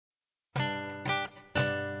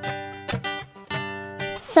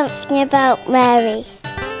Something about Mary.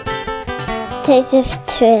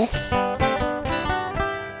 Totus2us.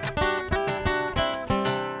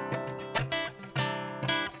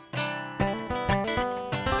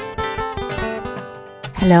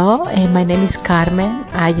 Hello, my name is Carmen.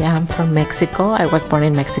 I am from Mexico. I was born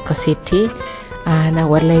in Mexico City, and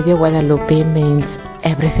Our Lady of Guadalupe means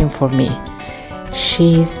everything for me.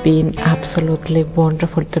 She's been absolutely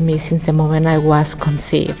wonderful to me since the moment I was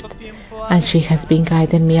conceived, and she has been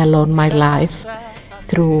guiding me along my life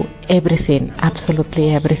through everything,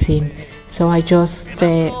 absolutely everything. So I just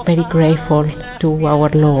very grateful to our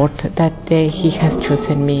Lord that He has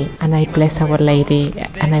chosen me, and I bless Our Lady,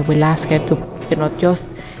 and I will ask her to, just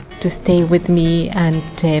to stay with me and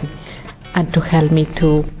to help me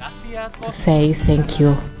to say thank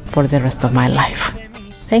you for the rest of my life.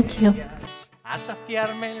 Thank you. A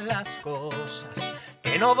saciarme en las cosas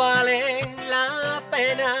que no valen la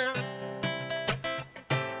pena.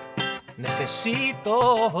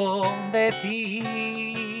 Necesito de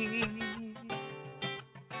ti.